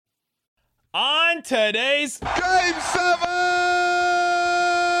On today's Game 7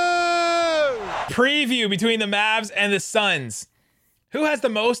 preview between the Mavs and the Suns, who has the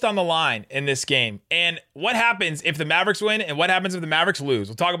most on the line in this game? And what happens if the Mavericks win and what happens if the Mavericks lose?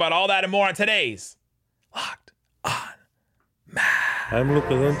 We'll talk about all that and more on today's Locked On Mavs. I'm Luka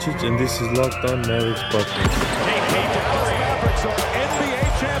Doncic, and this is Locked On Mavericks podcast. Hey, Dallas Mavericks are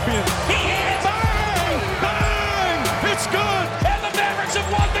NBA champions. He is! Bang! Bang! It's good! And the Mavericks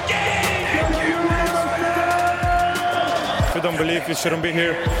have won the game! If you don't believe, you shouldn't be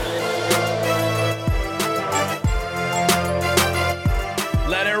here.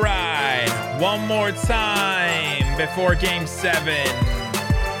 Let it ride one more time before Game 7.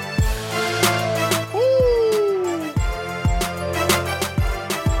 Woo!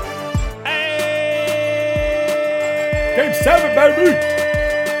 Hey! Game 7, baby!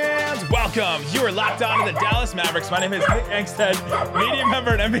 Welcome. You are locked on to the Dallas Mavericks. My name is Nick Angstead, media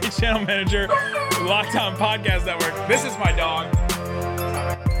member and NBA channel manager, Locked On Podcast Network. This is my dog.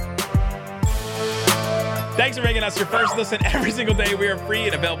 Thanks for making us your first listen every single day. We are free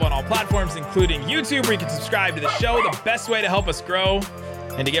and available on all platforms, including YouTube, where you can subscribe to the show. The best way to help us grow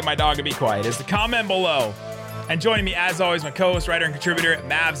and to get my dog to be quiet is to comment below. And joining me, as always, my co-host, writer, and contributor at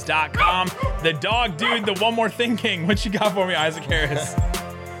Mavs.com, the dog dude, the one more thing king. What you got for me, Isaac Harris?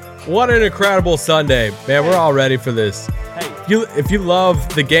 What an incredible Sunday. Man, we're all ready for this. Hey. If you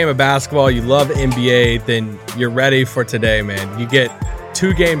love the game of basketball, you love NBA, then you're ready for today, man. You get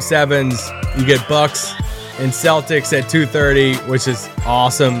 2 Game 7s. You get Bucks and Celtics at 2:30, which is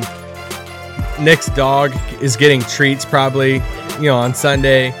awesome. Nick's dog is getting treats probably, on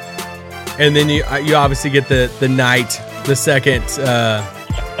Sunday. And then you obviously get the nightcap, the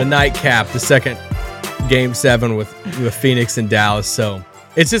second Game 7 with Phoenix and Dallas. So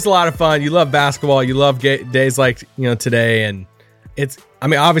it's just a lot of fun. You love basketball. You love days like, today. And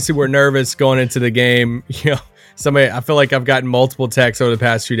obviously we're nervous going into the game. I feel like I've gotten multiple texts over the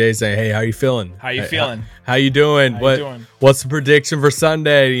past few days saying, hey, how you feeling? How you feeling? How you doing? What's the prediction for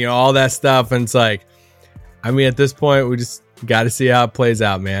Sunday? All that stuff. And it's like, at this point, we just got to see how it plays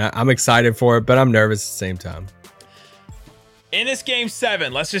out, man. I'm excited for it, but I'm nervous at the same time. In this Game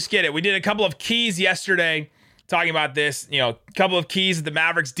 7, let's just get it. We did a couple of keys yesterday talking about this. A couple of keys that the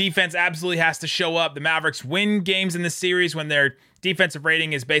Mavericks defense absolutely has to show up. The Mavericks win games in this series when their defensive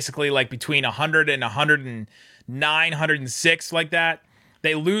rating is basically like between 100 and 109, 106, like that.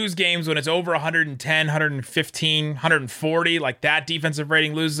 They lose games when it's over 110, 115, 140, like that defensive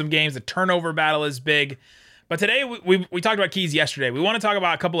rating loses some games. The turnover battle is big. But today, we talked about keys yesterday. We want to talk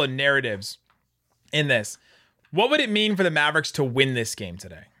about a couple of narratives in this. What would it mean for the Mavericks to win this game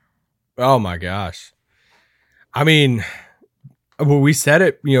today? Oh, my gosh. We said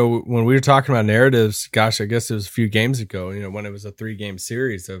it, when we were talking about narratives, gosh, I guess it was a few games ago, when it was a 3-game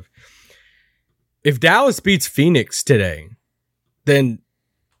series of, if Dallas beats Phoenix today, then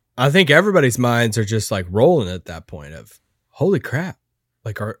I think everybody's minds are just like rolling at that point of, holy crap.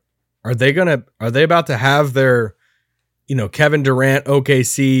 Like, are they about to have their, Kevin Durant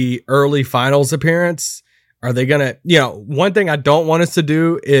OKC early finals appearance? Are they going to, one thing I don't want us to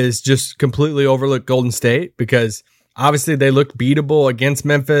do is just completely overlook Golden State, because obviously they look beatable against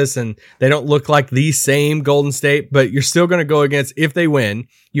Memphis and they don't look like the same Golden State, but you're still going to go against, if they win,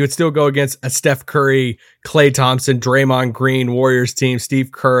 you would still go against a Steph Curry, Klay Thompson, Draymond Green Warriors team,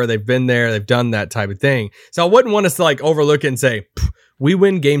 Steve Kerr. They've been there. They've done that type of thing. So I wouldn't want us to like overlook it and say, we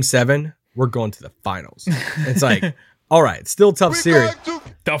win Game 7, we're going to the finals. It's like, all right, still tough series.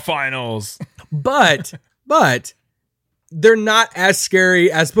 The finals. But they're not as scary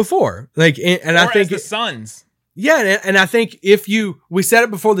as before. Like, and I think the Suns. Yeah, and I think we said it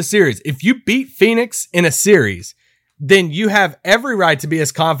before the series, if you beat Phoenix in a series, then you have every right to be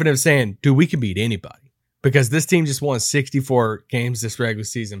as confident saying, dude, we can beat anybody, because this team just won 64 games this regular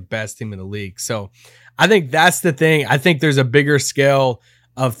season, best team in the league. So I think that's the thing. I think there's a bigger scale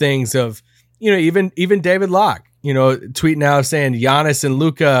of things of, even David Locke, tweeting out saying Giannis and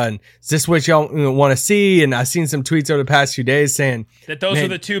Luka, and is this what y'all want to see? And I've seen some tweets over the past few days saying that those are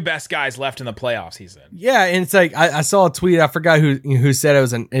the 2 best guys left in the playoffs, he said. Yeah, and it's like I saw a tweet, I forgot who said it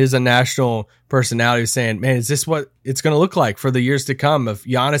was a national personality saying, man, is this what it's going to look like for the years to come of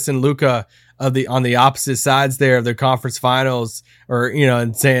Giannis and Luka on the opposite sides there of their conference finals, or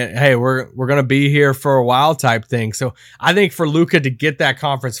and saying, hey, we're going to be here for a while type thing. So I think for Luka to get that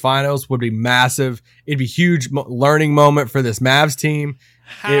conference finals would be massive. It'd be a huge learning moment for this Mavs team.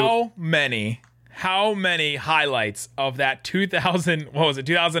 How many highlights of that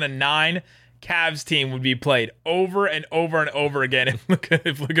 2009 Cavs team would be played over and over and over again if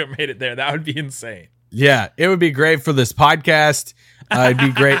Luka made it there? That would be insane. Yeah, it would be great for this podcast. It'd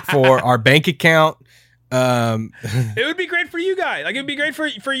be great for our bank account. It would be great for you guys. Like, it'd be great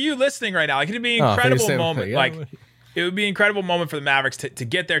for you listening right now. Like, it'd be an incredible moment. Yeah. Like, it would be an incredible moment for the Mavericks to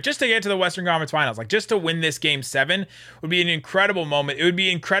get there, just to get to the Western Conference Finals. Like, just to win this Game 7 would be an incredible moment. It would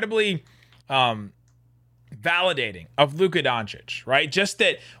be incredibly validating of Luka Doncic, right? Just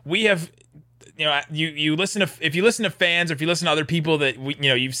that we have, you listen to, if you listen to fans or if you listen to other people that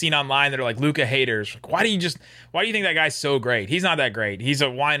you've seen online that are like Luka haters, like, why do you think that guy's so great? He's not that great. He's a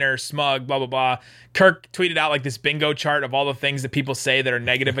whiner, smug, blah blah blah. Kirk tweeted out like this bingo chart of all the things that people say that are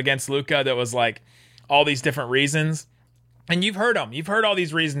negative against Luka. That was like all these different reasons, and you've heard them. You've heard all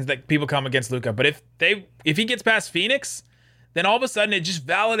these reasons that people come against Luka. But if he gets past Phoenix, then all of a sudden it just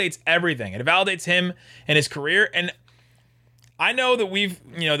validates everything. It validates him and his career. And I know that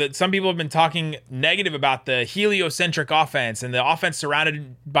that some people have been talking negative about the heliocentric offense and the offense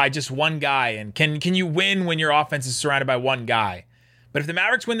surrounded by just one guy. And can you win when your offense is surrounded by one guy? But if the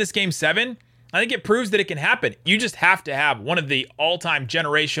Mavericks win this Game 7, I think it proves that it can happen. You just have to have one of the all-time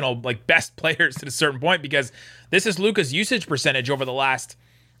generational like best players at a certain point, because this is Luka's usage percentage over the last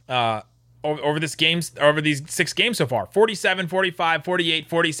over these 6 games so far. 47, 45, 48,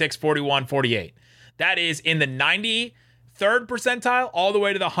 46, 41, 48. That is in the 93rd percentile all the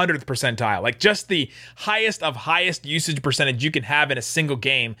way to the 100th percentile. Like, just the highest of highest usage percentage you can have in a single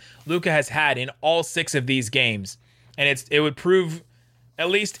game, Luka has had in all 6 of these games. And it would prove, at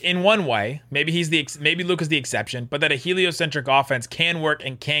least in one way, maybe Luka's the exception, but that a heliocentric offense can work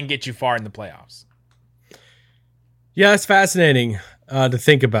and can get you far in the playoffs. Yeah, it's fascinating to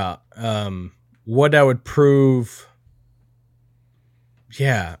think about what that would prove.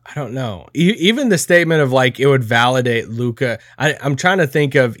 Yeah, I don't know. Even the statement of like it would validate Luka. I'm trying to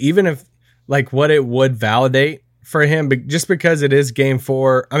think of even if like what it would validate for him, but just because it is Game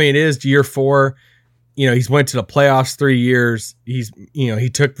 4. I mean, it is year 4. He's went to the playoffs 3 years. He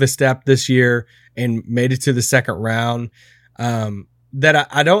took the step this year and made it to the second round. That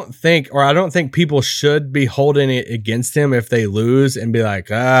I don't think people should be holding it against him if they lose and be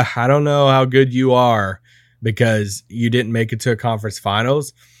like, I don't know how good you are because you didn't make it to a conference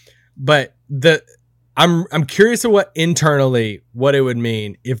finals. But I'm curious of what it would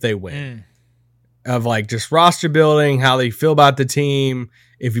mean if they win. Of like just roster building, how they feel about the team.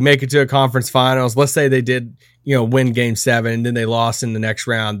 If you make it to a conference finals, let's say they did, win Game 7, then they lost in the next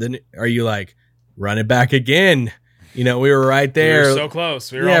round. Then are you like, run it back again? We were right there. We were so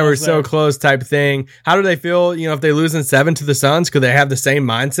close. We're so close type thing. How do they feel, if they lose in 7 to the Suns? Could they have the same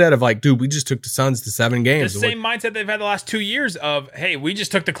mindset of like, dude, we just took the Suns to 7 games? The same mindset they've had the last 2 years of, hey, we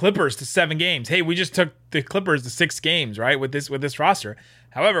just took the Clippers to 7 games. Hey, we just took the Clippers to 6 games, right? With this roster.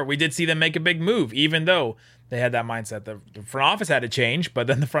 However, we did see them make a big move, even though they had that mindset. The front office had to change, but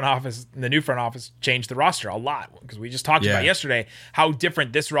then the new front office changed the roster a lot, because we just talked about yesterday how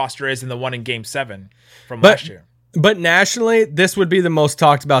different this roster is than the one in Game 7 from last year. But nationally, this would be the most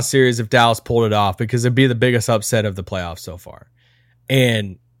talked about series if Dallas pulled it off, because it'd be the biggest upset of the playoffs so far.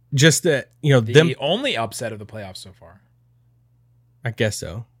 And just that, the only upset of the playoffs so far. I guess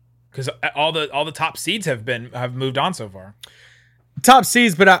so. Because all the top seeds have moved on so far. Top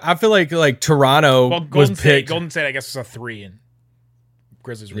seeds, but I feel like Toronto was picked. Golden State, I guess, was a 3, and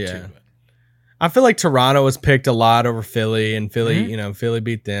Grizzlies were 2. But. I feel like Toronto was picked a lot over Philly, and Philly, Philly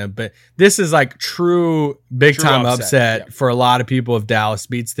beat them. But this is like true big time upset for a lot of people if Dallas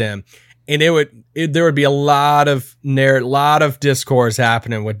beats them, and there would be a lot of discourse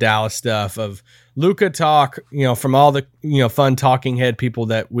happening with Dallas stuff of Luka talk, from all the fun talking head people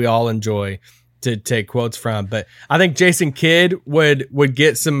that we all enjoy to take quotes from. But I think Jason Kidd would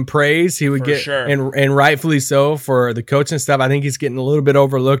get some praise. He would and rightfully so, for the coaching stuff. I think he's getting a little bit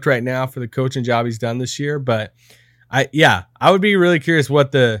overlooked right now for the coaching job he's done this year. But I would be really curious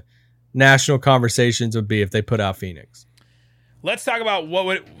what the national conversations would be if they put out Phoenix. Let's talk about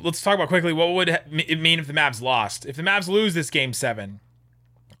quickly what would it mean if the Mavs lost. If the Mavs lose this Game 7,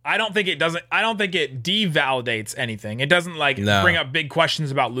 I don't think it devalidates anything. It doesn't bring up big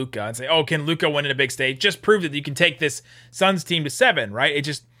questions about Luka and say, oh, can Luka win in a big stage? Just prove that you can take this Suns team to 7, right?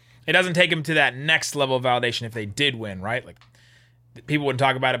 It doesn't take him to that next level of validation if they did win, right? Like, people wouldn't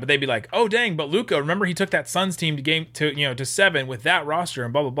talk about it, but they'd be like, oh dang, but Luka, remember he took that Suns team to 7 with that roster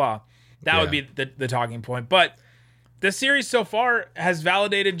and blah blah blah. That would be the talking point. But the series so far has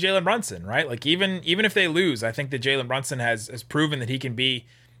validated Jalen Brunson, right? Like, even if they lose, I think that Jalen Brunson has proven that he can be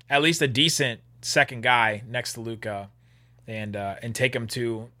at least a decent second guy next to Luka, and take him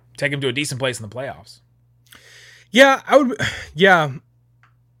to a decent place in the playoffs. Yeah, I would. Yeah,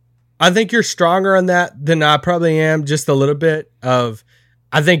 I think you're stronger on that than I probably am. Just a little bit of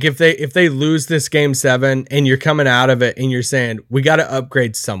I think if they lose this game 7 and you're coming out of it and you're saying we got to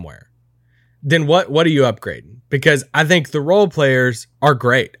upgrade somewhere, then what are you upgrading? Because I think the role players are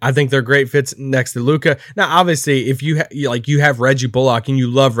great. I think they're great fits next to Luka. Now, obviously, if you have Reggie Bullock and you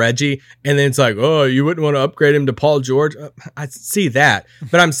love Reggie, and then it's like, oh, you wouldn't want to upgrade him to Paul George. I see that,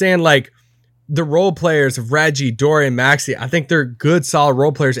 but I'm saying like the role players of Reggie, Dorian, Maxey, I think they're good, solid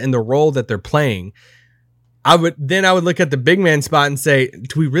role players in the role that they're playing. I would look at the big man spot and say,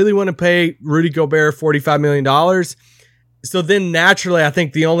 do we really want to pay Rudy Gobert $45 million? So then naturally, I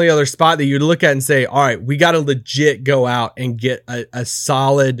think the only other spot that you'd look at and say, all right, we got to legit go out and get a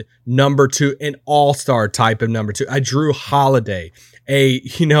solid number 2, an all-star type of number 2, a Drew Holiday,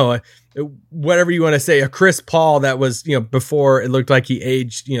 whatever you want to say, a Chris Paul that was, before it looked like he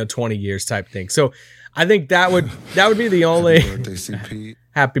aged, 20 years type thing. So I think that would be the only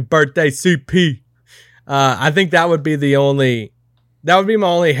happy birthday, CP. I think that would be my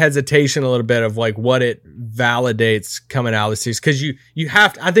only hesitation a little bit of like what it validates coming out of the season. Cause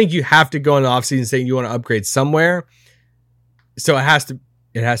I think you have to go in the offseason saying you want to upgrade somewhere. So it has to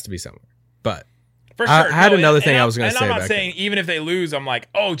be somewhere, but for sure. I had another thing I was going to say. And I'm not saying even if they lose, I'm like,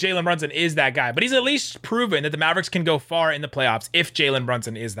 oh, Jalen Brunson is that guy, but he's at least proven that the Mavericks can go far in the playoffs if Jalen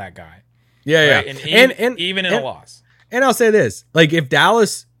Brunson is that guy. Yeah. Right? And even in a loss. And I'll say this, like if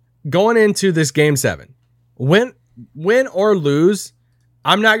Dallas going into this game 7, win or lose,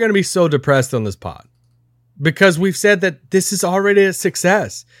 I'm not going to be so depressed on this pod because we've said that this is already a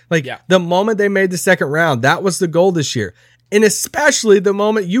success. Like the moment they made the second round, that was the goal this year. And especially the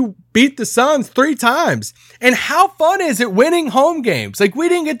moment you beat the Suns 3 times. And how fun is it winning home games? Like we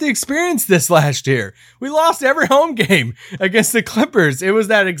didn't get to experience this last year. We lost every home game against the Clippers. It was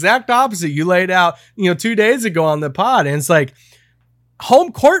that exact opposite you laid out, 2 days ago on the pod. And it's like,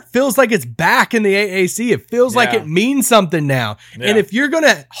 home court feels like it's back in the AAC. It feels like it means something now. Yeah. And if you're going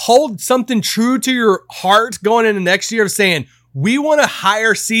to hold something true to your heart going into next year of saying, we want a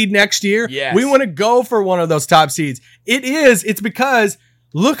higher seed next year. Yes. We want to go for one of those top seeds. It's because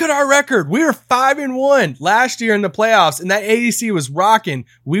look at our record. We were 5-1 last year in the playoffs and that AAC was rocking.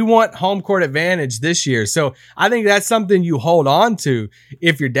 We want home court advantage this year. So I think that's something you hold on to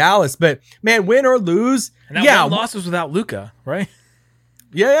if you're Dallas, but man, win or lose. And that one loss was without Luka, right?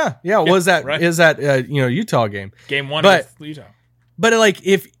 Yeah. Was that right. Is that Utah game? Game 1 against Utah. But like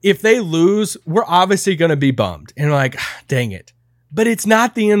if they lose, we're obviously going to be bummed and like, dang it. But it's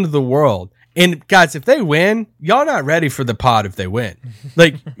not the end of the world. And guys, if they win, y'all not ready for the pod if they win.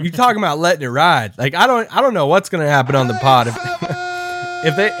 Like you talking about letting it ride. Like I don't know what's going to happen on the pod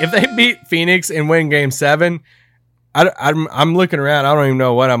if they beat Phoenix and win game 7. I'm looking around. I don't even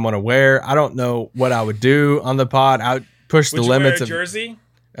know what I'm going to wear. I don't know what I would do on the pod. I would push the limits of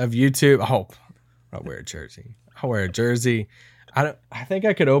YouTube. Oh, I'll wear a jersey. I think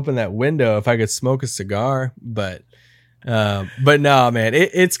I could open that window if I could smoke a cigar, but no, man,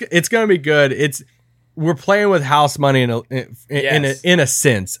 it's going to be good. We're playing with house money in a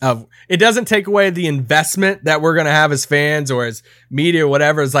sense of it doesn't take away the investment that we're going to have as fans or as media or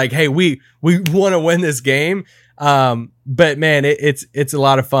whatever. It's like, hey, we want to win this game. But man, it's a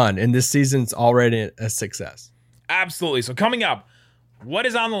lot of fun and this season's already a success. Absolutely. So coming up, what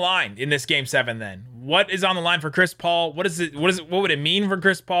is on the line in this game 7 then? What is on the line for Chris Paul? What would it mean for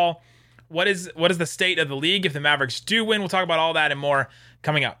Chris Paul? What is the state of the league if the Mavericks do win? We'll talk about all that and more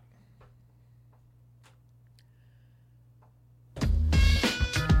coming up.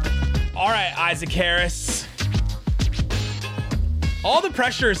 All right, Isaac Harris. All the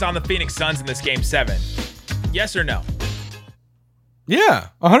pressure is on the Phoenix Suns in this game 7. Yes or no? Yeah,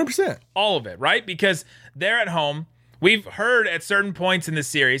 100%. All of it, right? Because they're at home. We've heard at certain points in the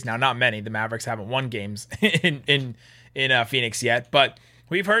series, now not many, the Mavericks haven't won games in Phoenix yet, but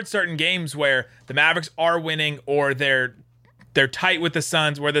we've heard certain games where the Mavericks are winning or they're tight with the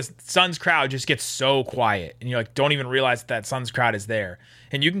Suns, where the Suns crowd just gets so quiet and you like don't even realize that Suns crowd is there.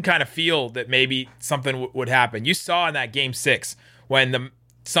 And you can kind of feel that maybe something would happen. You saw in that game 6 when the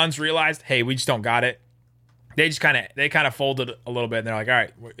Suns realized, hey, we just don't got it. They kind of folded a little bit and they're like, all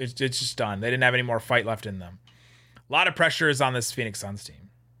right, it's just done. They didn't have any more fight left in them. A lot of pressure is on this Phoenix Suns team.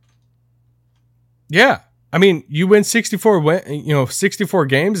 Yeah. I mean, you win 64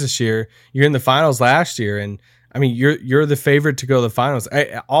 games this year. You're in the finals last year. And I mean, you're the favorite to go to the finals.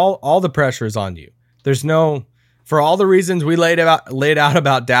 All the pressure is on you. There's no, for all the reasons we laid out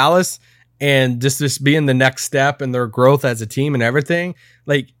about Dallas and just this being the next step in their growth as a team and everything.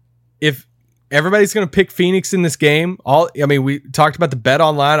 Like if everybody's going to pick Phoenix in this game, we talked about the bet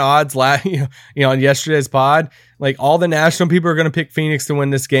online odds on yesterday's pod. Like all the national people are going to pick Phoenix to win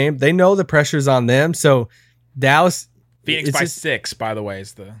this game. They know the pressure's on them. So Dallas, Phoenix it's by just- 6, by the way,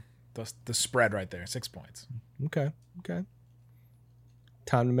 is the spread right there. 6 points. Okay.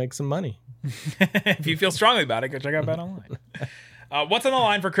 Time to make some money. If you feel strongly about it, go check out Bet Online. What's on the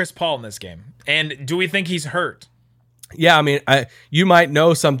line for Chris Paul in this game? And do we think he's hurt? Yeah, I mean, you might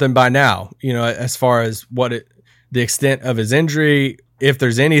know something by now, as far as the extent of his injury, if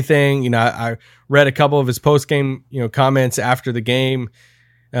there's anything. I read a couple of his post-game, comments after the game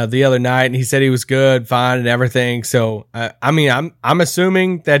the other night, and he said he was good, fine, and everything. So, I'm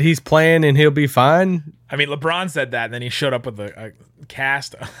assuming that he's playing and he'll be fine. I mean, LeBron said that, and then he showed up with a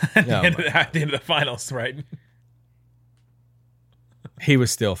cast at the end of the finals, right? He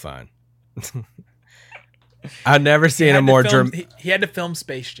was still fine. I've never seen He had to film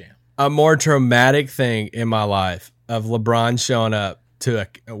Space Jam. A more dramatic thing in my life of LeBron showing up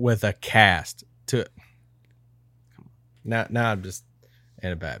with a cast to. Now I'm just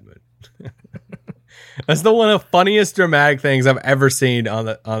in a bad mood. That's one of the funniest dramatic things I've ever seen on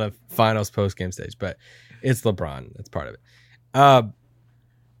a finals post game stage, but it's LeBron. That's part of it.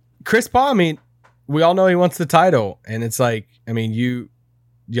 Chris Paul, I mean, we all know he wants the title, and it's like, I mean,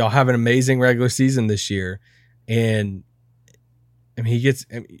 y'all have an amazing regular season this year, and I mean,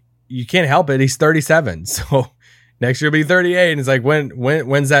 you can't help it. He's 37, so next year will be 38, and it's like,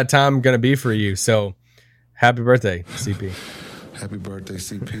 when's that time going to be for you? So happy birthday, CP. Happy birthday,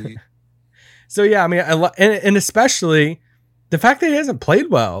 CP. So yeah, I mean, and especially the fact that he hasn't played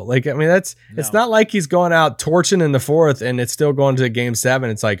well. Like, I mean, it's not like he's going out torching in the fourth and it's still going to game 7.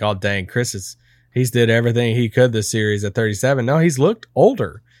 It's like, oh dang, he's did everything he could this series at 37. No, he's looked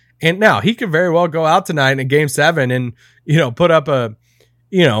older, and now he could very well go out tonight in game 7 and put up a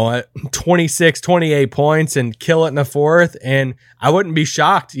 26, 28 points and kill it in the fourth. And I wouldn't be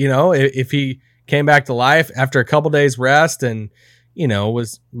shocked, if he came back to life after a couple days rest and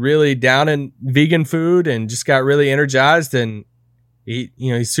was really down in vegan food and just got really energized, and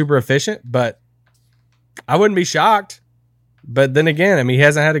he's super efficient. But I wouldn't be shocked. But then again, I mean, he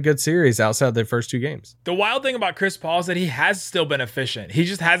hasn't had a good series outside the first 2 games. The wild thing about Chris Paul is that he has still been efficient. He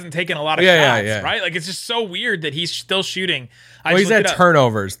just hasn't taken a lot of shots, right? Like, it's just so weird that he's still shooting. He's had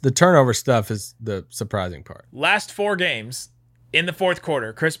turnovers. The turnover stuff is the surprising part. Last 4 games in the fourth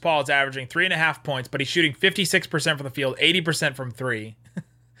quarter, Chris Paul is averaging 3.5 points, but he's shooting 56% from the field, 80% from 3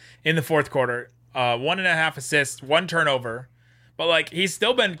 in the fourth quarter. 1.5 assists, 1 turnover. But, like, he's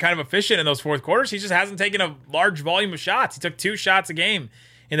still been kind of efficient in those fourth quarters. He just hasn't taken a large volume of shots. He took 2 shots a game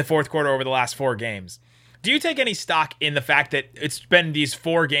in the fourth quarter over the last 4 games. Do you take any stock in the fact that it's been these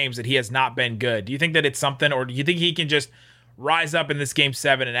 4 games that he has not been good? Do you think that it's something, or do you think he can just rise up in this game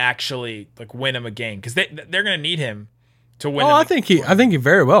 7 and actually, like, win him a game? Because they're going to need him to win. I think he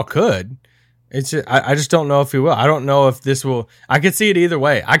very well could. It's just, I just don't know if he will. I don't know if this will. I could see it either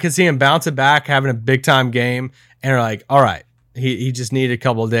way. I could see him bouncing back, having a big time game, and are like, all right, he just needed a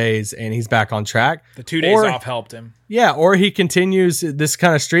couple of days and he's back on track. The 2 days off helped him. Yeah, or he continues this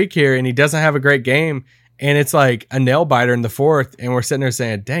kind of streak here and he doesn't have a great game, and it's like a nail biter in the fourth, and we're sitting there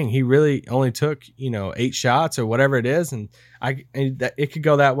saying, dang, he really only took 8 shots or whatever it is, and it could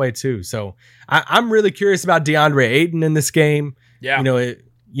go that way too. So I'm really curious about DeAndre Ayton in this game. Yeah,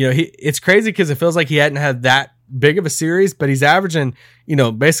 it's crazy because it feels like he hadn't had that big of a series, but he's averaging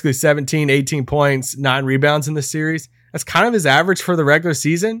basically 17, 18 points, 9 rebounds in this series. That's kind of his average for the regular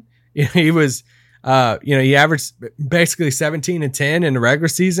season. He was, he averaged basically 17 and 10 in the regular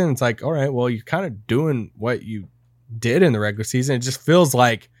season. It's like, all right, well, you're kind of doing what you did in the regular season. It just feels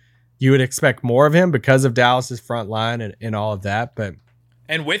like you would expect more of him because of Dallas's front line and all of that.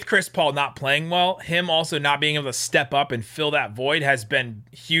 And with Chris Paul not playing well, him also not being able to step up and fill that void has been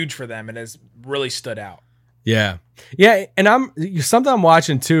huge for them and has really stood out. Yeah. Yeah. And something I'm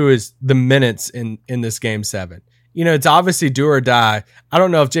watching too is the minutes in this game 7. It's obviously do or die. I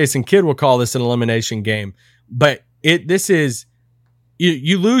don't know if Jason Kidd will call this an elimination game, but this is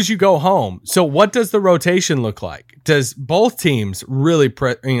you lose, you go home. So what does the rotation look like? Does both teams really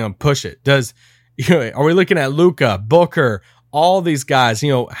push it? Are we looking at Luka, Booker, all these guys?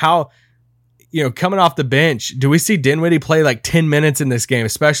 How coming off the bench, do we see Dinwiddie play like 10 minutes in this game,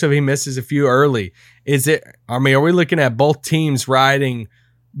 especially if he misses a few early? Are we looking at both teams riding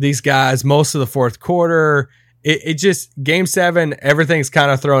these guys most of the fourth quarter? It just, game 7, everything's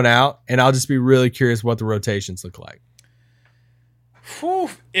kind of thrown out, and I'll just be really curious what the rotations look like. Whew.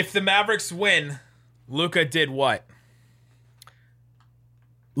 If the Mavericks win, Luka did what?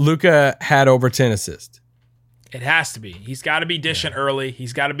 Luka had over 10 assists. It has to be. He's got to be dishing early.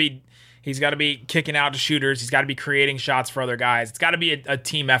 He's got to be kicking out to shooters. He's got to be creating shots for other guys. It's got to be a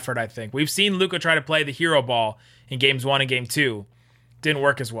team effort, I think. We've seen Luka try to play the hero ball in games 1 and game 2. didn't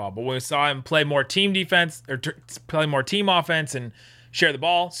work as well. But when we saw him play more team defense or play more team offense and share the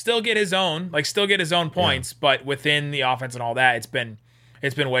ball, still get his own points, but within the offense and all that, it's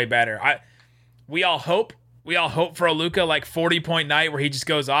been way better. We all hope for a Luka like 40-point night where he just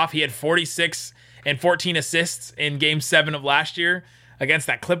goes off. He had 46 and 14 assists in Game 7 of last year against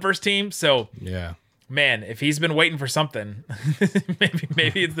that Clippers team. So yeah, man, if he's been waiting for something,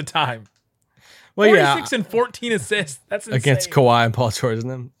 maybe it's the time. Well, 46 and 14 assists. That's insane. Against Kawhi and Paul George,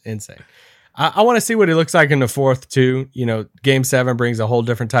 insane. I want to see what he looks like in the fourth too. Game 7 brings a whole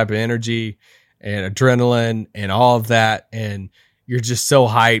different type of energy and adrenaline and all of that, and you're just so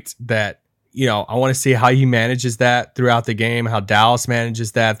hyped that I want to see how he manages that throughout the game, how Dallas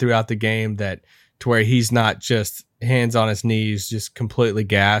manages that throughout the game, that to where he's not just hands on his knees, just completely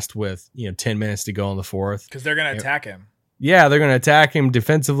gassed with 10 minutes to go in the fourth, because they're going to attack him. Yeah, they're going to attack him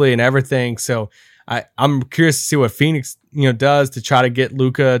defensively and everything. So I'm curious to see what Phoenix, does to try to get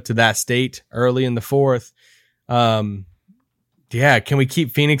Luka to that state early in the fourth. Can we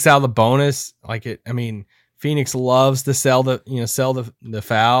keep Phoenix out of the bonus? Phoenix loves to sell the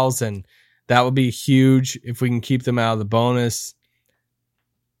fouls, and that would be huge if we can keep them out of the bonus.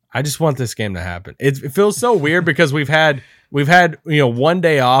 I just want this game to happen. It feels so weird because we've had 1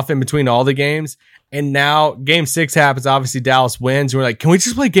 day off in between all the games. And now Game 6 happens. Obviously, Dallas wins. And we're like, can we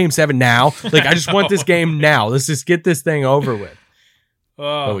just play Game 7 now? I just want this game now. Let's just get this thing over with.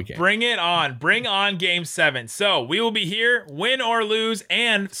 Oh, bring it on. Bring on Game 7. So we will be here, win or lose,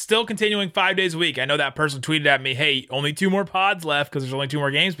 and still continuing 5 days a week. I know that person tweeted at me, hey, only 2 more pods left because there's only 2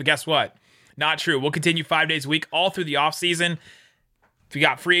 more games. But guess what? Not true. We'll continue 5 days a week all through the offseason. We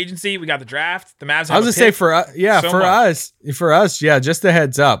got free agency. We got the draft. The Mavs. I was gonna say for us, just a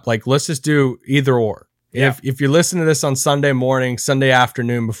heads up. Let's just do either or. Yeah. If you're listening to this on Sunday morning, Sunday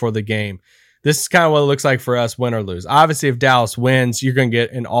afternoon before the game, this is kind of what it looks like for us, win or lose. Obviously, if Dallas wins, you're gonna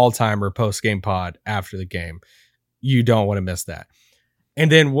get an all-timer post-game pod after the game. You don't want to miss that. And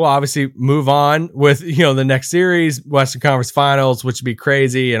then we'll obviously move on with the next series, Western Conference Finals, which would be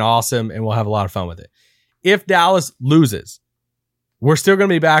crazy and awesome, and we'll have a lot of fun with it. If Dallas loses, we're still going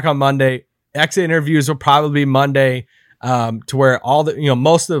to be back on Monday. Exit interviews will probably be Monday, to where all the,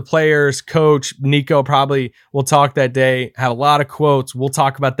 most of the players, coach, Nico probably will talk that day, have a lot of quotes. We'll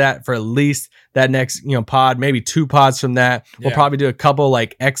talk about that for at least that next, pod, maybe 2 pods from that. Yeah. We'll probably do a couple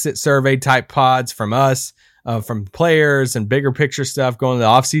exit survey type pods from us, from players and bigger picture stuff going into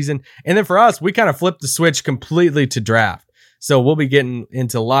the offseason. And then for us, we kind of flipped the switch completely to draft. So we'll be getting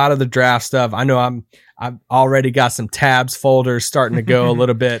into a lot of the draft stuff. I know I've already got some tabs folders starting to go a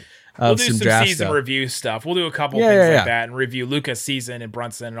little bit. We'll do some season review stuff. We'll do a couple things like that and review Luka's season and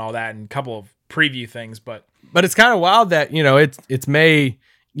Brunson and all that and a couple of preview things. But it's kind of wild that, it's May,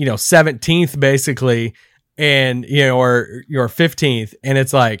 17th basically, and, or your 15th. And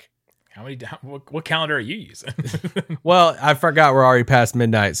it's like, how many, what calendar are you using? Well, I forgot we're already past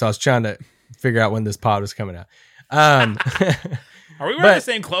midnight. So I was trying to figure out when this pod was coming out. Are we wearing the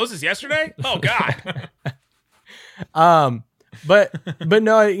same clothes as yesterday? Oh God. But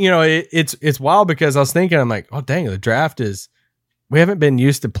no, it's wild because I was thinking, I'm like, oh dang, the draft we haven't been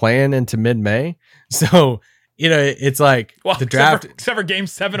used to playing into mid-May. So, it's like the draft. Except for Game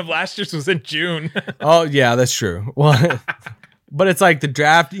 7 of last year's was in June. Oh yeah, that's true. Well, but it's like the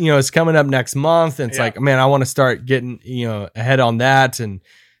draft, it's coming up next month. And it's like, man, I want to start getting, ahead on that and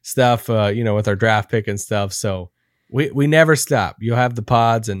stuff, with our draft pick and stuff. So we never stop. You'll have the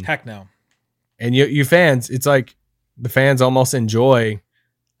pods and heck no. And you fans, it's like the fans almost enjoy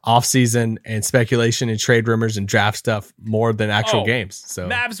off-season and speculation and trade rumors and draft stuff more than actual games. So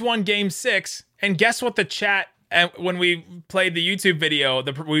Mavs won Game 6, and guess what? The chat when we played the YouTube video,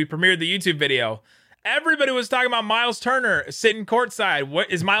 we premiered the YouTube video. Everybody was talking about Miles Turner sitting courtside.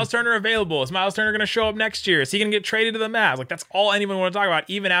 What is Miles Turner available? Is Miles Turner going to show up next year? Is he going to get traded to the Mavs? That's all anyone want to talk about,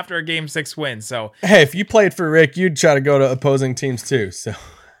 even after a Game 6 win. So hey, if you played for Rick, you'd try to go to opposing teams too. So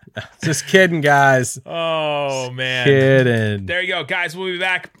just kidding, guys. Oh man, kidding. There you go, guys. We'll be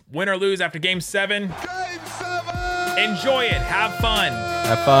back, win or lose, after Game 7. Enjoy it. Have fun.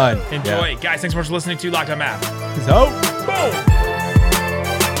 Enjoy it, guys. Thanks so much for listening to Locked On Mavs. Peace out. Boom.